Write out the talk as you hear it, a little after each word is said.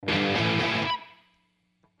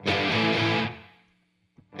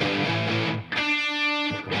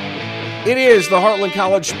It is the Heartland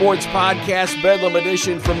College Sports Podcast, Bedlam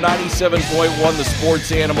Edition from 97.1, the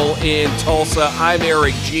Sports Animal in Tulsa. I'm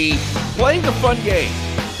Erik Gee, playing a fun game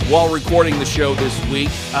while recording the show this week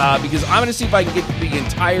because I'm going to see if I can get the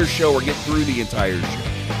entire show or get through the entire show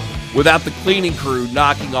without the cleaning crew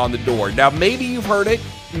knocking on the door. Now, maybe you've heard it,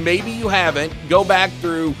 maybe you haven't. Go back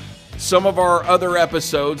through some of our other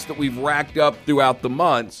episodes that we've racked up throughout the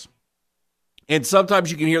months, and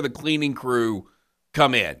sometimes you can hear the cleaning crew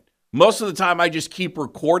come in. Most of the time, I just keep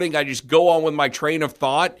recording. I just go on with my train of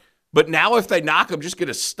thought. But now if they knock, I'm just going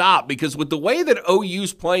to stop because with the way that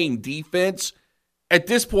OU's playing defense, at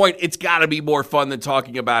this point, it's got to be more fun than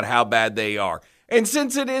talking about how bad they are. And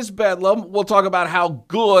since it is Bedlam, we'll talk about how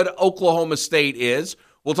good Oklahoma State is.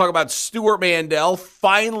 We'll talk about Stuart Mandel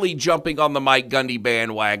finally jumping on the Mike Gundy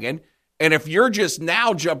bandwagon. And if you're just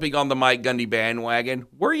now jumping on the Mike Gundy bandwagon,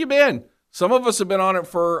 where you been? Some of us have been on it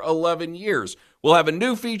for 11 years. We'll have a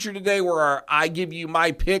new feature today where I give you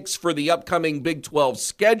my picks for the upcoming Big 12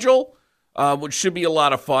 schedule, which should be a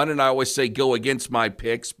lot of fun. And I always say go against my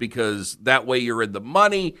picks because that way you're in the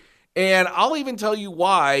money. And I'll even tell you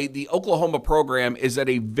why the Oklahoma program is at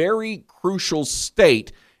a very crucial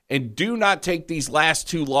state. And do not take these last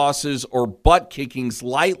two losses or butt kickings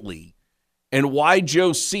lightly. And why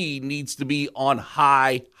Joe C needs to be on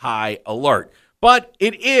high alert. But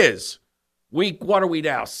it is week, what are we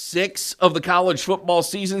now, 6 of the college football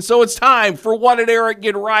season. So it's time for What Did Erik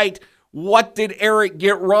Get Right? What did Erik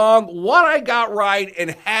get wrong? What I got right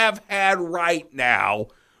and have had right now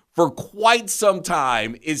for quite some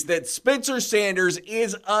time is that Spencer Sanders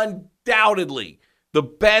is undoubtedly the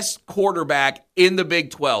best quarterback in the Big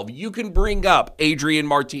 12. You can bring up Adrian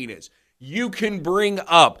Martinez. You can bring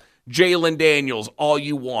up Jalen Daniels all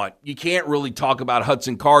you want. You can't really talk about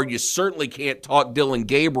Hudson Card. You certainly can't talk Dylan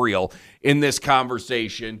Gabriel in this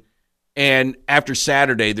conversation. And after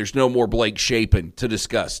Saturday, there's no more Blake Shapen to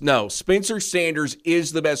discuss. No, Spencer Sanders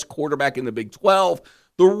is the best quarterback in the Big 12.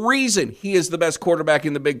 The reason he is the best quarterback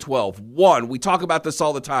in the Big 12, one, we talk about this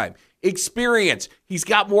all the time, experience. He's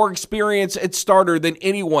got more experience at starter than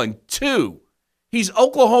anyone. Two, he's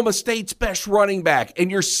Oklahoma State's best running back,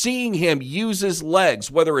 and you're seeing him use his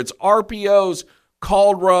legs, whether it's RPOs,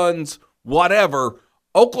 called runs, whatever.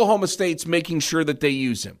 Oklahoma State's making sure that they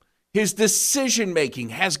use him. His decision-making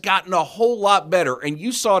has gotten a whole lot better, and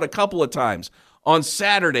you saw it a couple of times on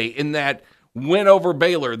Saturday in that win over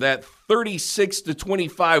Baylor, that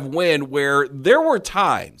 36-25 win, where there were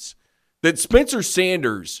times that Spencer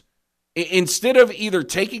Sanders, instead of either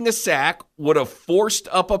taking a sack, would have forced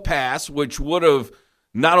up a pass, which would have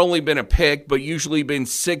not only been a pick, but usually been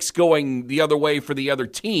 6 going the other way for the other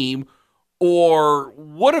team, or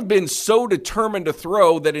would have been so determined to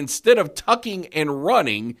throw that instead of tucking and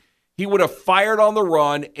running, he would have fired on the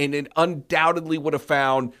run and it undoubtedly would have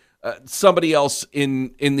found somebody else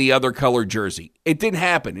in the other colored jersey. It didn't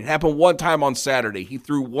happen. It happened one time on Saturday. He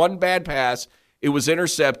threw one bad pass. It was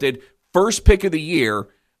intercepted. First pick of the year.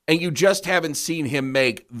 And you just haven't seen him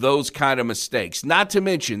make those kind of mistakes. Not to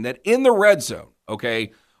mention that in the red zone,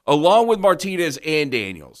 okay, along with Martinez and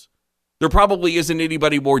Daniels, there probably isn't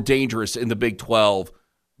anybody more dangerous in the Big 12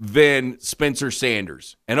 than Spencer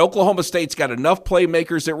Sanders. And Oklahoma State's got enough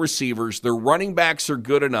playmakers at receivers. Their running backs are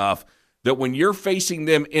good enough that when you're facing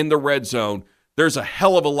them in the red zone, there's a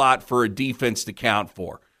hell of a lot for a defense to count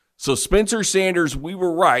for. So Spencer Sanders, we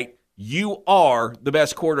were right. You are the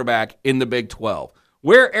best quarterback in the Big 12.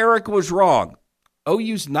 Where Erik was wrong,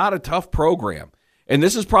 OU's not a tough program. And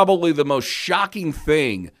this is probably the most shocking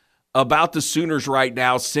thing about the Sooners right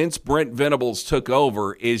now since Brent Venables took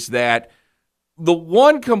over is that the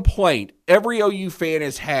one complaint every OU fan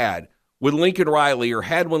has had with Lincoln Riley or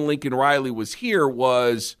had when Lincoln Riley was here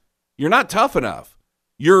was you're not tough enough.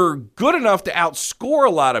 You're good enough to outscore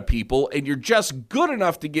a lot of people, and you're just good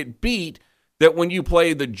enough to get beat that when you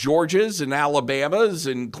play the Georgias and Alabamas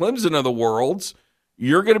and Clemson of the worlds,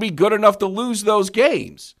 you're going to be good enough to lose those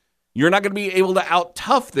games. You're not going to be able to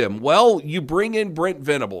out-tough them. Well, you bring in Brent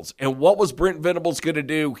Venables, and what was Brent Venables going to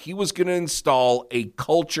do? He was going to install a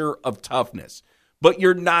culture of toughness. But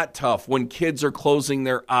you're not tough when kids are closing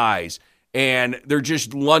their eyes and they're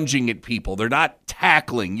just lunging at people. They're not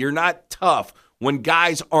tackling. You're not tough when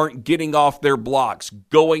guys aren't getting off their blocks,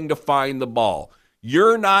 going to find the ball.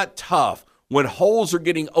 You're not tough when holes are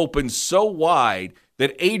getting opened so wide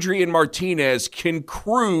that Adrian Martinez can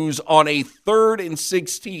cruise on a 3rd and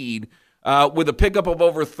 16 with a pickup of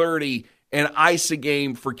over 30 and ice a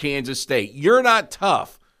game for Kansas State. You're not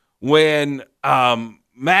tough when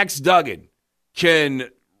Max Duggan can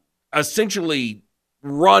essentially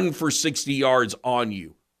run for 60 yards on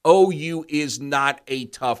you. OU is not a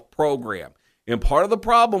tough program. And part of the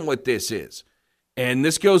problem with this is, and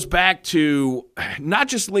this goes back to not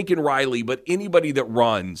just Lincoln Riley, but anybody that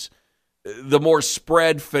runs the more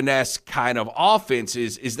spread finesse kind of offense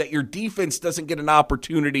is that your defense doesn't get an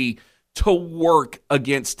opportunity to work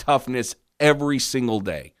against toughness every single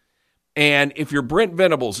day. And if you're Brent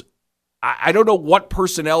Venables, I don't know what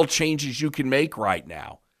personnel changes you can make right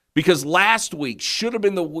now, because last week should have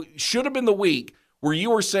been the week where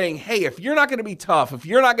you were saying, hey, if you're not going to be tough, if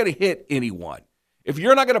you're not going to hit anyone, if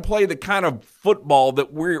you're not going to play the kind of football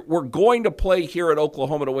that we're going to play here at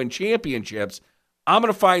Oklahoma to win championships, I'm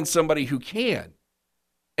going to find somebody who can.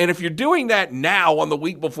 And if you're doing that now on the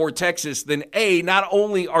week before Texas, then A, not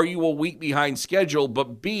only are you a week behind schedule,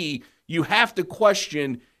 but B, you have to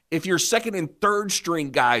question if your second and third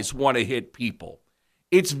string guys want to hit people.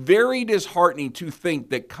 It's very disheartening to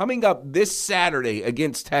think that coming up this Saturday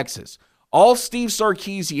against Texas, all Steve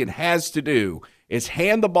Sarkisian has to do is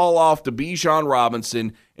hand the ball off to Bijan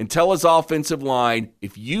Robinson and tell his offensive line,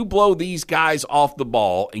 if you blow these guys off the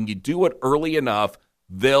ball and you do it early enough,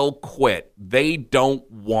 they'll quit. They don't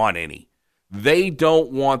want any. They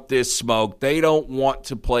don't want this smoke. They don't want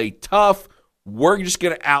to play tough. We're just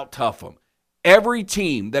going to out-tough them. Every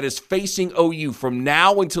team that is facing OU from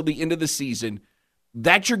now until the end of the season,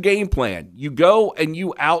 that's your game plan. You go and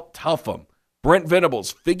you out-tough them. Brent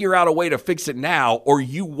Venables, figure out a way to fix it now, or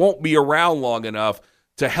you won't be around long enough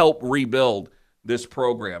to help rebuild this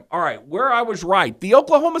program. All right, where I was right, the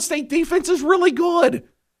Oklahoma State defense is really good.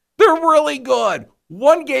 They're really good.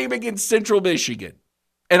 One game against Central Michigan.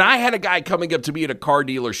 And I had a guy coming up to me at a car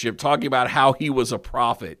dealership talking about how he was a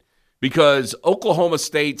prophet because Oklahoma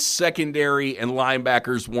State's secondary and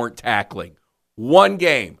linebackers weren't tackling. One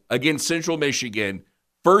game against Central Michigan,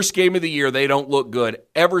 first game of the year, they don't look good.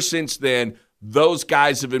 Ever since then, those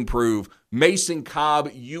guys have improved. Mason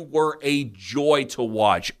Cobb, you were a joy to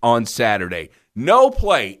watch on Saturday. No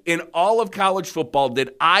play in all of college football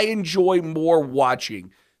did I enjoy more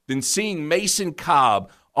watching than seeing Mason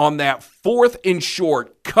Cobb on that 4th and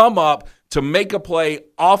short come up to make a play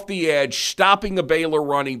off the edge, stopping a Baylor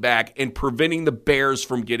running back and preventing the Bears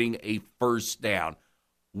from getting a first down.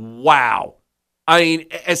 Wow. I mean,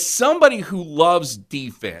 as somebody who loves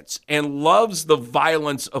defense and loves the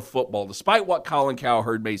violence of football, despite what Colin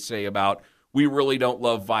Cowherd may say about we really don't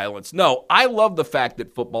love violence. No, I love the fact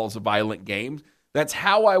that football is a violent game. That's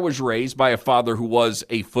how I was raised by a father who was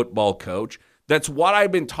a football coach. That's what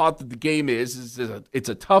I've been taught that the game is it's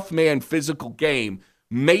a tough man physical game.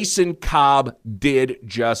 Mason Cobb did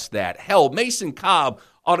just that. Hell, Mason Cobb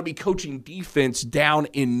ought to be coaching defense down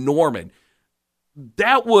in Norman.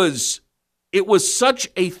 It was such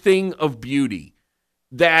a thing of beauty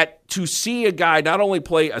that to see a guy not only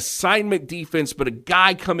play assignment defense, but a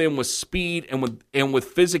guy come in with speed and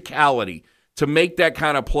with physicality to make that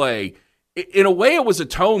kind of play, in a way it was a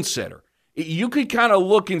tone setter. You could kind of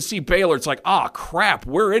look and see Baylor. It's like, crap,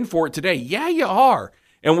 we're in for it today. Yeah, you are.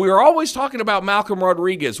 And we were always talking about Malcolm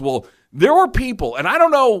Rodriguez. Well, there were people, and I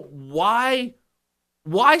don't know why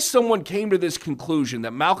someone came to this conclusion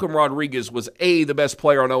that Malcolm Rodriguez was, the best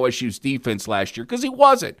player on OSU's defense last year, because he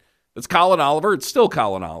wasn't. It's Colin Oliver. It's still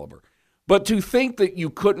Colin Oliver. But to think that you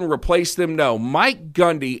couldn't replace them, no. Mike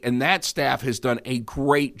Gundy and that staff has done a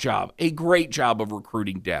great job of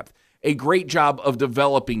recruiting depth, a great job of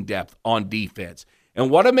developing depth on defense. And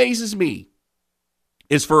what amazes me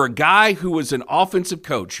is for a guy who was an offensive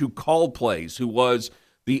coach, who called plays, who was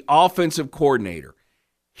the offensive coordinator,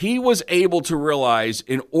 he was able to realize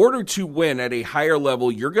in order to win at a higher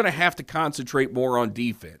level, you're going to have to concentrate more on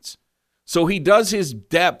defense. So he does his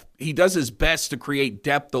best to create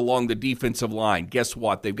depth along the defensive line. Guess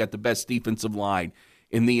what? They've got the best defensive line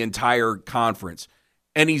in the entire conference.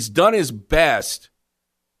 And he's done his best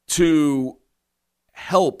to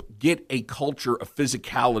help get a culture of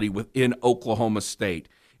physicality within Oklahoma State.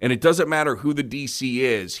 And it doesn't matter who the DC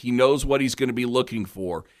is. He knows what he's going to be looking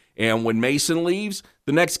for. And when Mason leaves,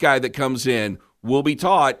 the next guy that comes in will be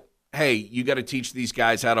taught, hey, you got to teach these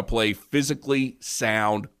guys how to play physically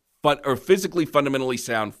fundamentally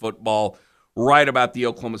sound football, right about the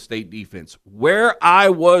Oklahoma State defense. Where I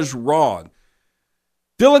was wrong,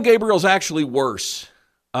 Dillon Gabriel's actually worse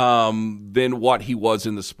than what he was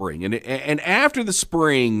in the spring. And after the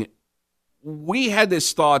spring, we had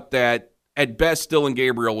this thought that at best Dillon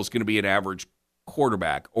Gabriel was going to be an average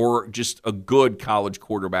quarterback or just a good college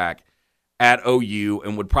quarterback at OU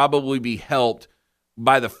and would probably be helped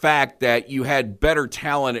by the fact that you had better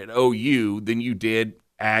talent at OU than you did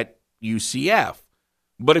at UCF.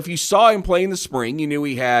 But if you saw him play in the spring, you knew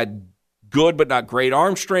he had good but not great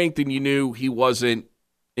arm strength, and you knew he wasn't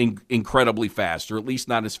incredibly fast, or at least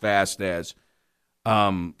not as fast as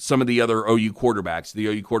some of the other OU quarterbacks, the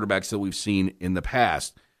OU quarterbacks that we've seen in the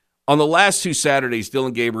past. On the last 2 Saturdays,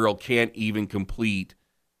 Dillon Gabriel can't even complete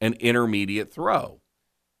an intermediate throw.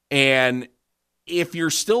 And if you're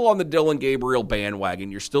still on the Dillon Gabriel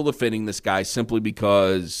bandwagon, you're still defending this guy simply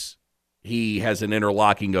because he has an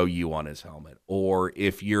interlocking OU on his helmet. Or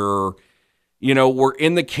if we're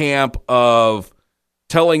in the camp of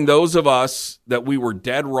telling those of us that we were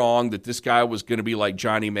dead wrong, that this guy was going to be like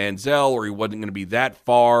Johnny Manziel, or he wasn't going to be that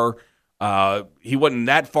far. He wasn't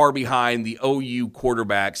that far behind the OU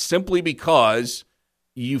quarterback simply because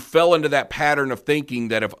you fell into that pattern of thinking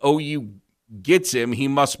that if OU gets him, he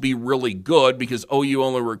must be really good because OU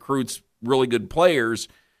only recruits really good players.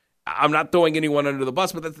 I'm not throwing anyone under the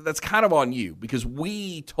bus, but that's kind of on you because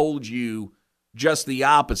we told you just the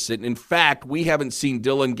opposite. In fact, we haven't seen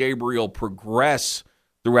Dillon Gabriel progress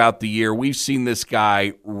throughout the year. We've seen this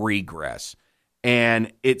guy regress.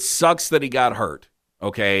 And it sucks that he got hurt,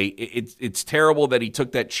 okay? It's terrible that he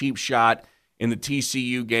took that cheap shot in the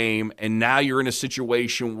TCU game, and now you're in a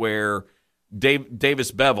situation where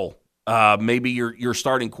Davis Beville, maybe your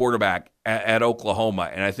starting quarterback at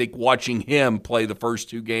Oklahoma, and I think watching him play the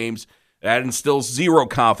first 2 games, that instills zero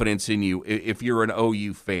confidence in you if you're an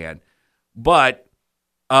OU fan. But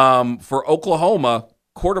for Oklahoma,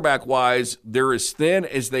 quarterback-wise, they're as thin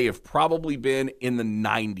as they have probably been in the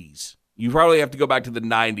 90s. You probably have to go back to the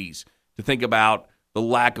 90s to think about the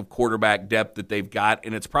lack of quarterback depth that they've got,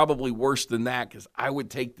 and it's probably worse than that because I would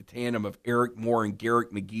take the tandem of Eric Moore and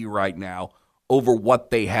Garrett McGee right now over what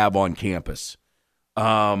they have on campus.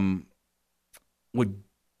 With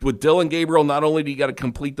Dillon Gabriel, not only do you got to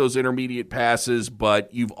complete those intermediate passes,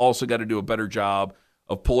 but you've also got to do a better job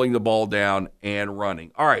of pulling the ball down and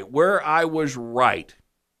running. All right, where I was right,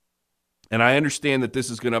 and I understand that this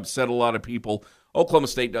is going to upset a lot of people, Oklahoma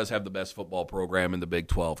State does have the best football program in the Big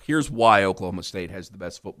 12. Here's why Oklahoma State has the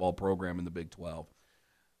best football program in the Big 12.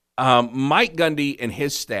 Mike Gundy and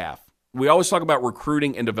his staff, we always talk about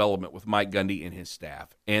recruiting and development with Mike Gundy and his staff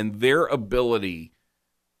and their ability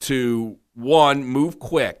to, one, move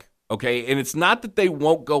quick, okay? And it's not that they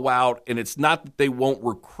won't go out and it's not that they won't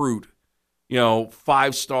recruit,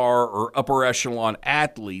 5-star or upper echelon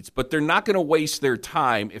athletes, but they're not going to waste their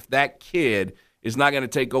time if that kid is not going to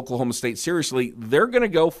take Oklahoma State seriously. They're going to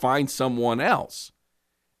go find someone else.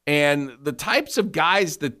 And the types of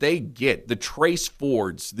guys that they get, the Trace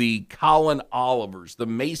Fords, the Colin Olivers, the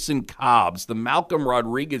Mason Cobbs, the Malcolm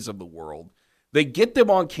Rodriguez of the world, they get them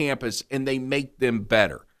on campus and they make them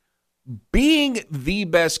better. Being the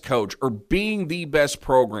best coach or being the best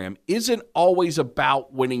program isn't always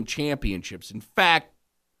about winning championships. In fact,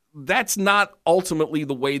 that's not ultimately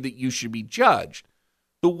the way that you should be judged.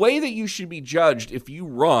 The way that you should be judged if you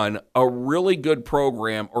run a really good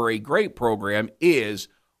program or a great program is,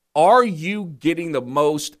 are you getting the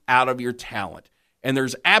most out of your talent? And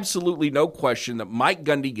there's absolutely no question that Mike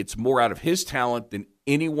Gundy gets more out of his talent than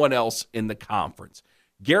anyone else in the conference.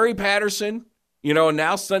 Gary Patterson,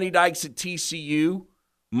 now Sonny Dykes at TCU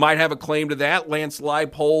might have a claim to that. Lance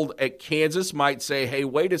Leipold at Kansas might say, hey,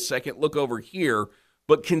 wait a second, look over here.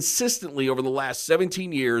 But consistently over the last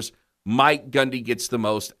 17 years, Mike Gundy gets the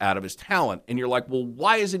most out of his talent. And you're like, well,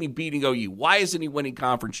 why isn't he beating OU? Why isn't he winning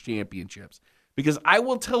conference championships? Because I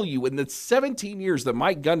will tell you, in the 17 years that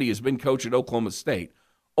Mike Gundy has been coach at Oklahoma State,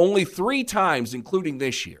 only 3 times, including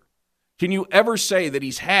this year, can you ever say that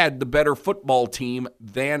he's had the better football team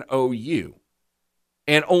than OU?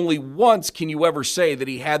 And only once can you ever say that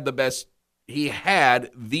he had the best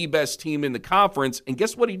team in the conference. And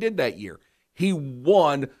guess what he did that year? He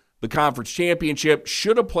won the conference championship,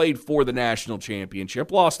 should have played for the national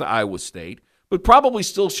championship, lost to Iowa State, but probably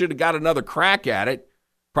still should have got another crack at it.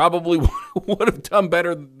 Probably would have done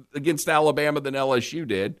better against Alabama than LSU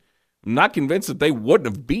did. I'm not convinced that they wouldn't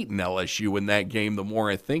have beaten LSU in that game the more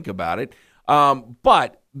I think about it.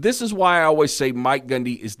 But this is why I always say Mike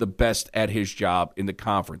Gundy is the best at his job in the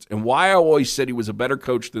conference. And why I always said he was a better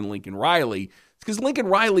coach than Lincoln Riley is because Lincoln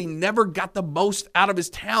Riley never got the most out of his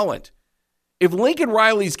talent. If Lincoln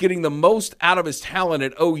Riley's getting the most out of his talent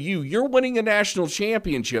at OU, you're winning a national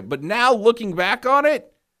championship. But now looking back on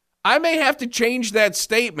it, I may have to change that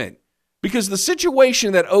statement because the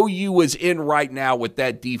situation that OU is in right now with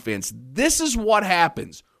that defense, this is what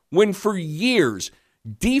happens when for years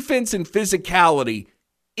defense and physicality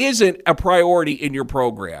isn't a priority in your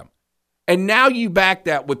program. And now you back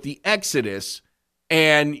that with the exodus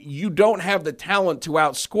and you don't have the talent to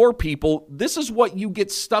outscore people. This is what you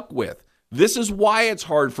get stuck with. This is why it's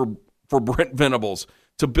hard for Brent Venables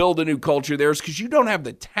to build a new culture there is because you don't have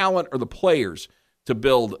the talent or the players to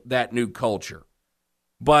build that new culture.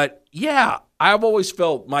 But, yeah, I've always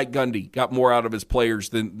felt Mike Gundy got more out of his players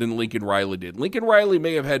than Lincoln Riley did. Lincoln Riley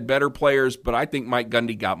may have had better players, but I think Mike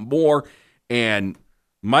Gundy got more. And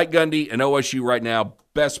Mike Gundy and OSU right now,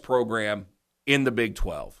 best program in the Big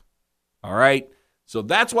 12. All right? So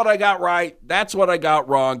that's what I got right. That's what I got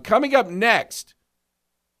wrong. Coming up next,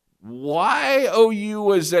 why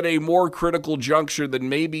OU is at a more critical juncture than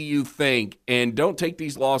maybe you think, and don't take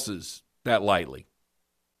these losses that lightly.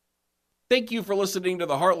 Thank you for listening to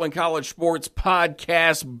the Heartland College Sports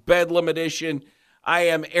Podcast, Bedlam Edition. I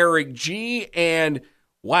am Erik Gee, and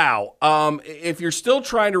wow, if you're still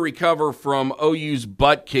trying to recover from OU's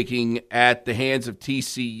butt kicking at the hands of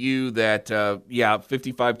TCU, that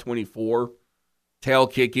 55-24 tail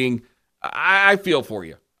kicking, I feel for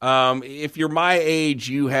you. If you're my age,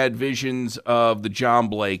 you had visions of the John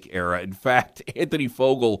Blake era. In fact, Anthony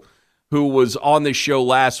Fogel, who was on this show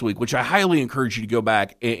last week, which I highly encourage you to go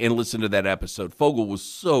back and listen to that episode. Fogel was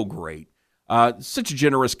so great. Such a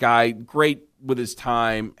generous guy, great with his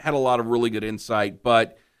time, had a lot of really good insight.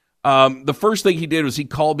 But the first thing he did was he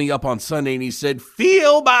called me up on Sunday and he said,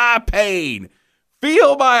 feel my pain.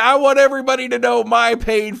 I want everybody to know my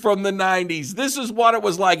pain from the 90s. This is what it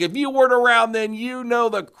was like. If you weren't around then, you know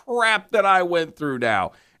the crap that I went through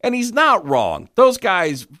now. And he's not wrong. Those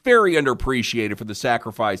guys, very underappreciated for the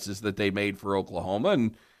sacrifices that they made for Oklahoma.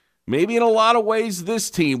 And maybe in a lot of ways, this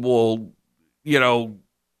team will,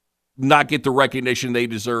 not get the recognition they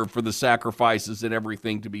deserve for the sacrifices and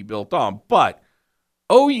everything to be built on. But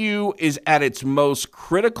OU is at its most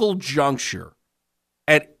critical juncture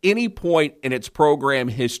at any point in its program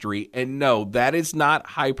history. And no, that is not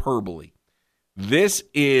hyperbole. This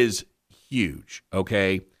is huge,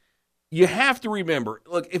 okay? You have to remember,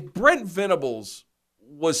 look, if Brent Venables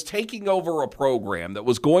was taking over a program that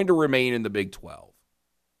was going to remain in the Big 12,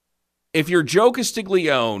 if you're Joe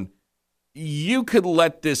Castiglione, you could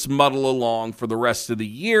let this muddle along for the rest of the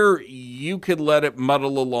year. You could let it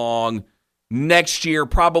muddle along next year,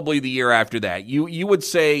 probably the year after that. You would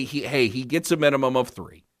say, he gets a minimum of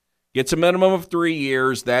 3. Gets a minimum of 3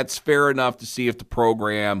 years. That's fair enough to see if the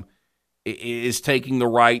program is taking the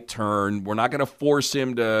right turn. We're not going to force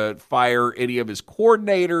him to fire any of his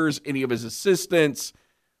coordinators, any of his assistants.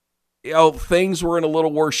 Things were in a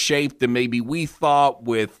little worse shape than maybe we thought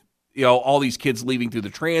with, all these kids leaving through the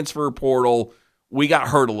transfer portal. We got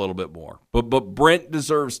hurt a little bit more. But Brent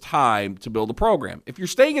deserves time to build a program. If you're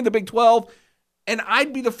staying in the Big 12, and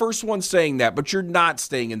I'd be the first one saying that, but you're not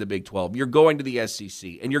staying in the Big 12. You're going to the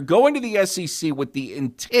SEC. And you're going to the SEC with the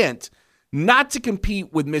intent not to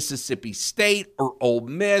compete with Mississippi State or Ole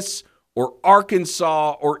Miss or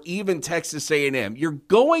Arkansas or even Texas A&M. You're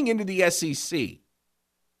going into the SEC.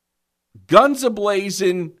 Guns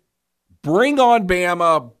a-blazing. Bring on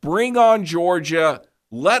Bama. Bring on Georgia.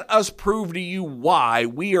 Let us prove to you why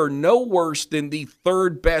we are no worse than the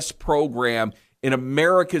third best program in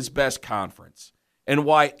America's best conference, and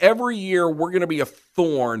why every year we're going to be a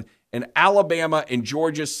thorn in Alabama and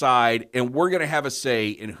Georgia's side, and we're going to have a say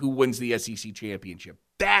in who wins the SEC championship.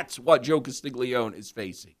 That's what Joe Castiglione is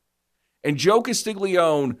facing. And Joe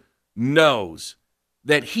Castiglione knows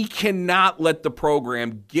that he cannot let the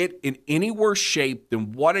program get in any worse shape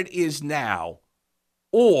than what it is now,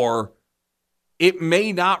 or it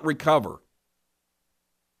may not recover.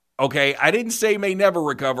 Okay, I didn't say may never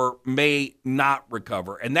recover, may not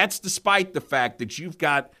recover. And that's despite the fact that you've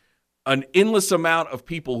got an endless amount of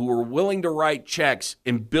people who are willing to write checks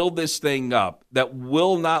and build this thing up that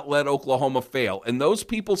will not let Oklahoma fail. And those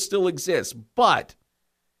people still exist. But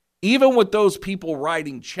even with those people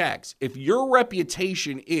writing checks, if your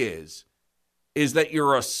reputation is that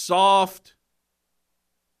you're a soft,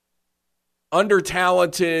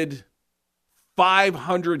 under-talented,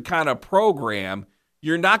 500 kind of program,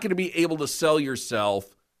 you're not going to be able to sell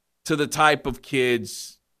yourself to the type of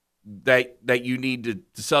kids that you need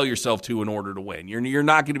to sell yourself to in order to win. You're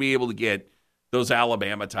not going to be able to get those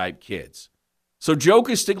Alabama-type kids. So Joe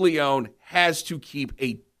Castiglione has to keep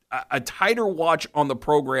a tighter watch on the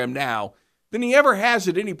program now than he ever has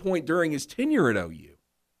at any point during his tenure at OU.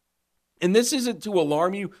 And this isn't to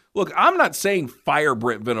alarm you. Look, I'm not saying fire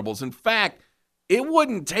Brent Venables. In fact, it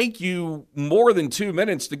wouldn't take you more than 2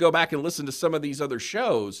 minutes to go back and listen to some of these other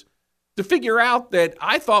shows to figure out that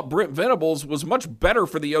I thought Brent Venables was much better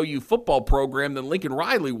for the OU football program than Lincoln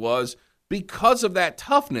Riley was because of that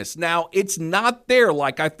toughness. Now, it's not there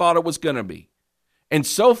like I thought it was going to be. And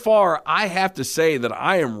so far, I have to say that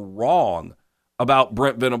I am wrong about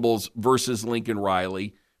Brent Venables versus Lincoln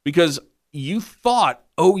Riley because you thought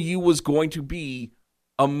OU was going to be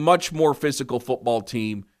a much more physical football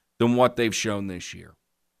team than what they've shown this year.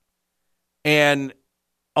 And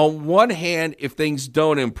on one hand, if things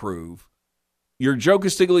don't improve, you're Joe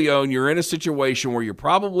Castiglione, you're in a situation where you're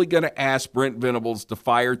probably going to ask Brent Venables to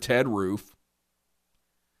fire Ted Roof.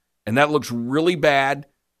 And that looks really bad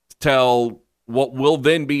to tell what will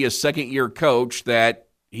then be a second-year coach that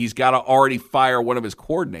he's got to already fire one of his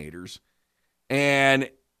coordinators. And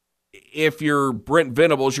if you're Brent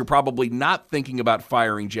Venables, you're probably not thinking about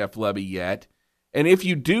firing Jeff Lebby yet. And if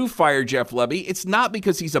you do fire Jeff Lebby, it's not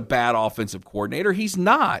because he's a bad offensive coordinator. He's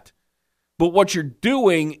not. But what you're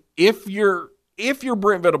doing, if you're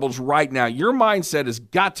Brent Venables right now, your mindset has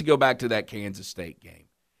got to go back to that Kansas State game.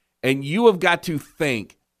 And you have got to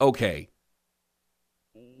think, okay,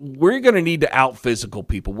 we're going to need to out-physical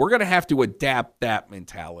people. We're going to have to adapt that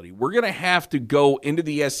mentality. We're going to have to go into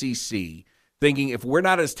the SEC thinking if we're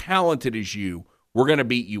not as talented as you, we're going to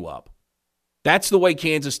beat you up. That's the way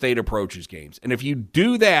Kansas State approaches games. And if you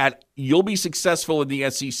do that, you'll be successful in the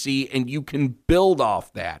SEC, and you can build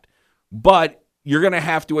off that. But you're going to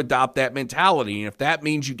have to adopt that mentality. And if that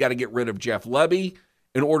means you got to get rid of Jeff Lebby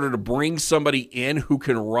in order to bring somebody in who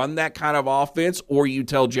can run that kind of offense, or you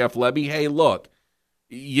tell Jeff Lebby, hey, look,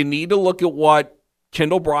 you need to look at what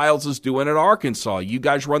Kendall Briles is doing at Arkansas. You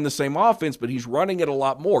guys run the same offense, but he's running it a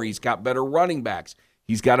lot more. He's got better running backs.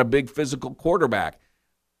 He's got a big physical quarterback.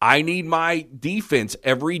 I need my defense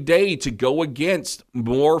every day to go against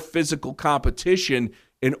more physical competition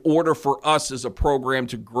in order for us as a program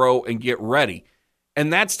to grow and get ready.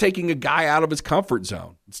 And that's taking a guy out of his comfort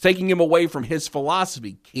zone. It's taking him away from his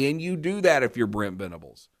philosophy. Can you do that if you're Brent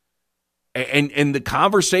Venables? And the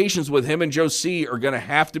conversations with him and Joe C are going to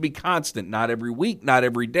have to be constant, not every week, not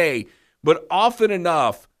every day, but often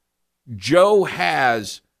enough, Joe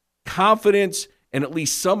has confidence and at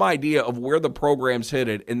least some idea of where the program's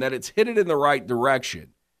headed and that it's headed in the right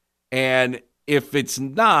direction. And if it's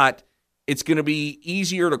not, it's going to be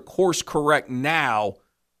easier to course correct now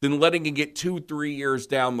than letting it get 2-3 years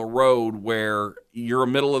down the road where you're a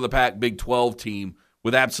middle-of-the-pack Big 12 team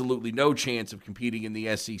with absolutely no chance of competing in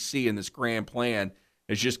the SEC, and this grand plan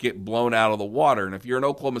is just get blown out of the water. And if you're an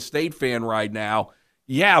Oklahoma State fan right now,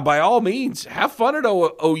 yeah, by all means, have fun at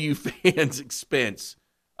OU fans' expense.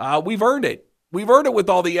 We've earned it. We've earned it with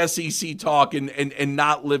all the SEC talk and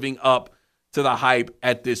not living up to the hype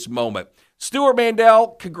at this moment. Stuart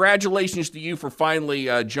Mandel, congratulations to you for finally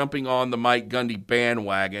jumping on the Mike Gundy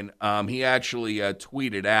bandwagon. He actually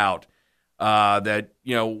tweeted out that,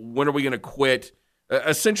 when are we going to quit?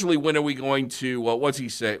 Essentially, when are we going to, what's he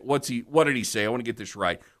say? What did he say? I want to get this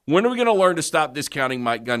right. When are we going to learn to stop discounting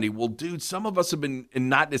Mike Gundy? Well, dude, some of us have been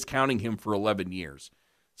not discounting him for 11 years.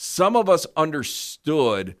 Some of us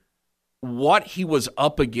understood what he was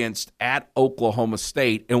up against at Oklahoma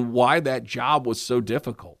State and why that job was so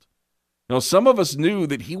difficult. Some of us knew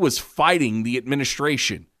that he was fighting the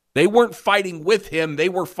administration. They weren't fighting with him. They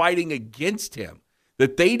were fighting against him.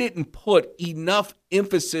 That they didn't put enough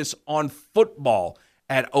emphasis on football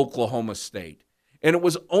at Oklahoma State. And it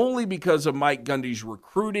was only because of Mike Gundy's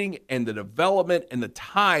recruiting and the development and the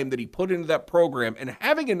time that he put into that program and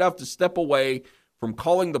having enough to step away from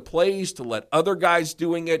calling the plays to let other guys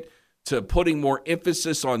doing it to putting more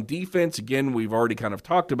emphasis on defense. Again, we've already kind of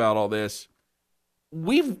talked about all this.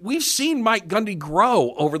 We've seen Mike Gundy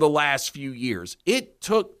grow over the last few years. It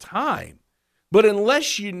took time. But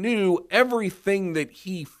unless you knew everything that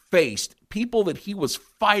he faced, people that he was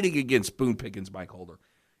fighting against, Boone Pickens, Mike Holder,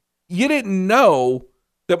 you didn't know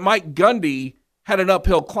that Mike Gundy had an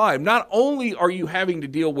uphill climb. Not only are you having to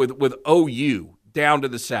deal with OU down to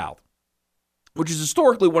the South, which is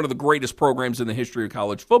historically one of the greatest programs in the history of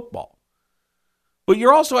college football, but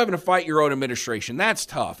you're also having to fight your own administration. That's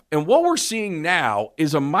tough. And what we're seeing now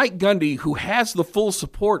is a Mike Gundy who has the full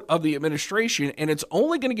support of the administration, and it's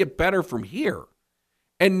only going to get better from here.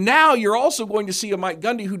 And now you're also going to see a Mike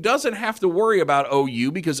Gundy who doesn't have to worry about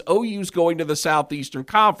OU because OU's going to the Southeastern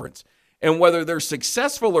Conference. And whether they're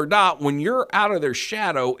successful or not, when you're out of their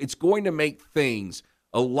shadow, it's going to make things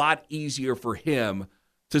a lot easier for him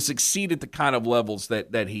to succeed at the kind of levels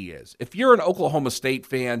that he is. If you're an Oklahoma State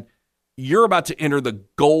fan, you're about to enter the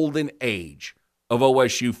golden age of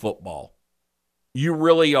OSU football. You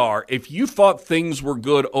really are. If you thought things were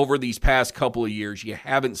good over these past couple of years, you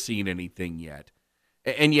haven't seen anything yet.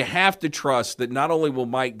 And you have to trust that not only will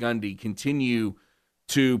Mike Gundy continue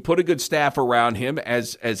to put a good staff around him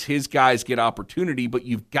as his guys get opportunity, but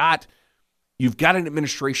you've got an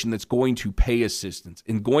administration that's going to pay assistants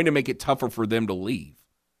and going to make it tougher for them to leave.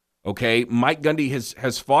 Okay? Mike Gundy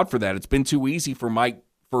has fought for that. It's been too easy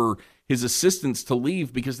for his assistants to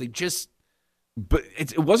leave because but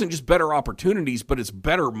it wasn't just better opportunities, but it's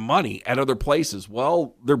better money at other places.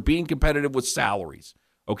 Well, they're being competitive with salaries.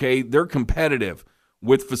 Okay? They're competitive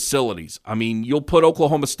with facilities. I mean, you'll put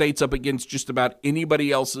Oklahoma State's up against just about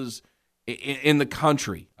anybody else's in the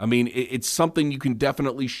country. I mean, it's something you can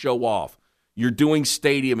definitely show off. You're doing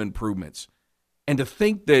stadium improvements. And to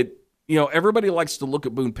think that, everybody likes to look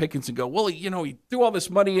at Boone Pickens and go, well, you threw all this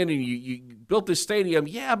money in and you built this stadium.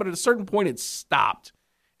 Yeah, but at a certain point it stopped.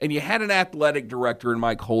 And you had an athletic director in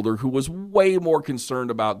Mike Holder who was way more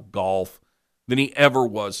concerned about golf than he ever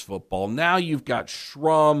was football. Now you've got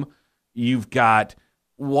Schrum, you've got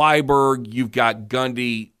Weiberg, you've got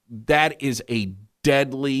Gundy. That is a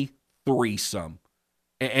deadly threesome.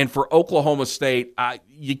 And for Oklahoma State,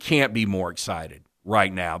 you can't be more excited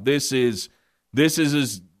right now. This is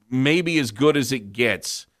maybe as good as it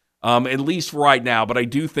gets, at least right now, but I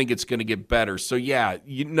do think it's going to get better. So, yeah,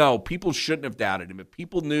 people shouldn't have doubted him. If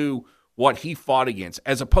people knew what he fought against,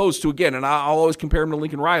 as opposed to, again, and I'll always compare him to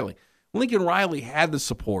Lincoln Riley. Lincoln Riley had the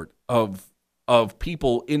support of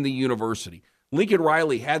people in the university. Lincoln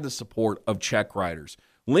Riley had the support of check writers.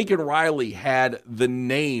 Lincoln Riley had the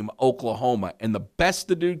name Oklahoma, and the best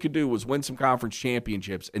the dude could do was win some conference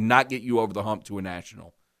championships and not get you over the hump to a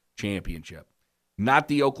national championship. Not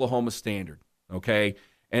the Oklahoma standard, okay?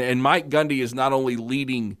 And Mike Gundy is not only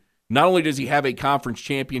does he have a conference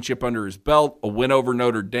championship under his belt, a win over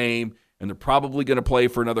Notre Dame, and they're probably going to play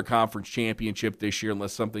for another conference championship this year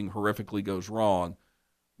unless something horrifically goes wrong,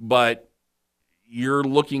 but you're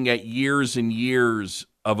looking at years and years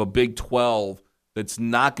of a Big 12 that's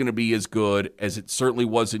not going to be as good as it certainly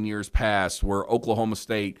was in years past, where Oklahoma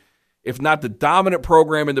State, if not the dominant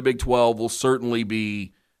program in the Big 12, will certainly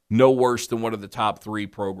be no worse than one of the top 3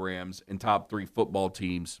 programs and top 3 football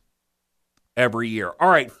teams every year. All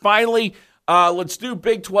right, finally, let's do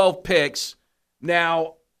Big 12 picks.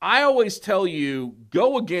 Now, I always tell you,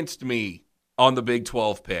 go against me on the Big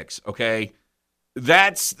 12 picks, okay?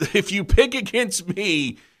 If you pick against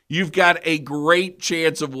me, you've got a great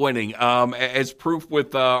chance of winning, as proof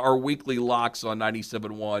with our weekly locks on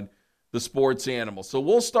 97.1, the Sports Animal. So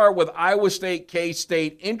we'll start with Iowa State,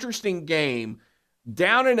 K-State. Interesting game.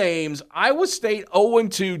 Down in Ames, Iowa State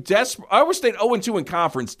 0-2. Iowa State 0-2 in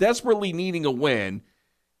conference, desperately needing a win.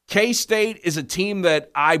 K-State is a team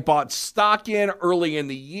that I bought stock in early in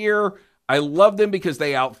the year. I love them because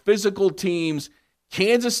they out-physical teams.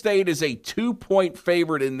 Kansas State is a 2-point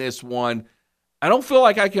favorite in this one. I don't feel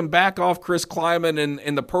like I can back off Chris Kleiman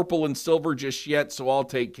and the purple and silver just yet, so I'll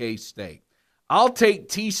take K-State. I'll take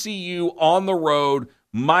TCU on the road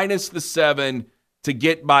minus the 7 to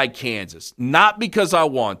get by Kansas. Not because I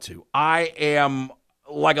want to. I am,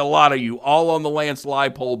 like a lot of you, all on the Lance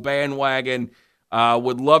Leipold bandwagon.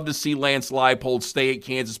 Would love to see Lance Leipold stay at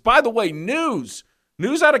Kansas. By the way, news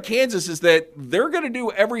out of Kansas is that they're going to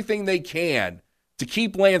do everything they can to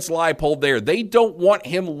keep Lance Leipold there. They don't want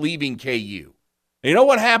him leaving KU. You know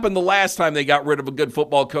what happened the last time they got rid of a good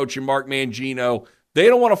football coach in Mark Mangino? They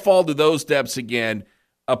don't want to fall to those depths again.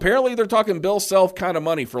 Apparently, they're talking Bill Self kind of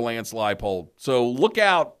money for Lance Leipold. So look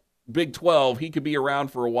out, Big 12. He could be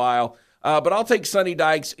around for a while. But I'll take Sonny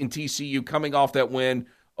Dykes and TCU coming off that win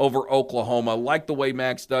over Oklahoma. Like the way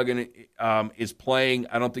Max Duggan is playing.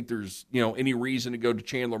 I don't think there's any reason to go to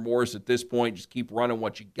Chandler Morris at this point. Just keep running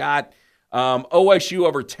what you got. OSU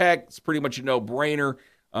over Tech, it's pretty much a no-brainer.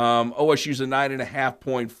 OSU's a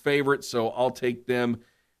 9.5-point favorite, so I'll take them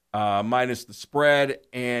minus the spread.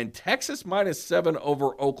 And Texas minus 7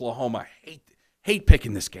 over Oklahoma. Hate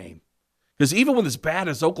picking this game. Because even with as bad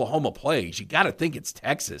as Oklahoma plays, you got to think it's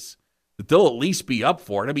Texas, that they'll at least be up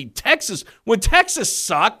for it. I mean, when Texas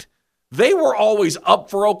sucked, they were always up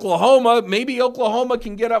for Oklahoma. Maybe Oklahoma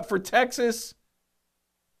can get up for Texas.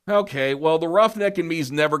 Okay, well, the roughneck in me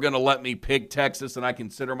is never going to let me pick Texas, and I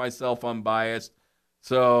consider myself unbiased.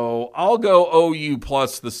 So I'll go OU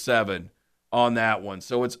plus the 7 on that one.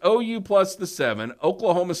 So it's OU plus the 7,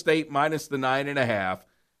 Oklahoma State minus the 9.5,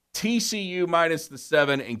 TCU minus the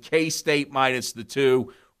 7, and K-State minus the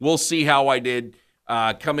 2. We'll see how I did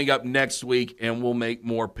coming up next week, and we'll make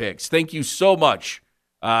more picks. Thank you so much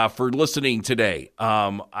for listening today.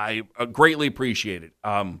 I greatly appreciate it.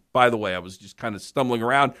 By the way, I was just kind of stumbling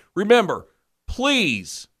around. Remember,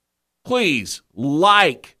 please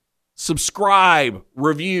like, subscribe,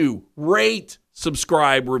 review, rate,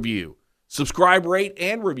 subscribe, review. Subscribe, rate,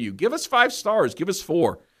 and review. Give us 5 stars. Give us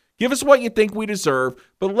 4. Give us what you think we deserve,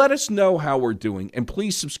 but let us know how we're doing, and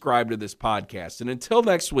please subscribe to this podcast. And until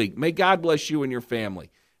next week, may God bless you and your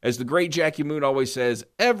family. As the great Jackie Moon always says,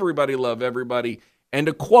 everybody love everybody. And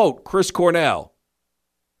to quote Chris Cornell,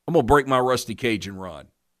 I'm going to break my rusty cage and run.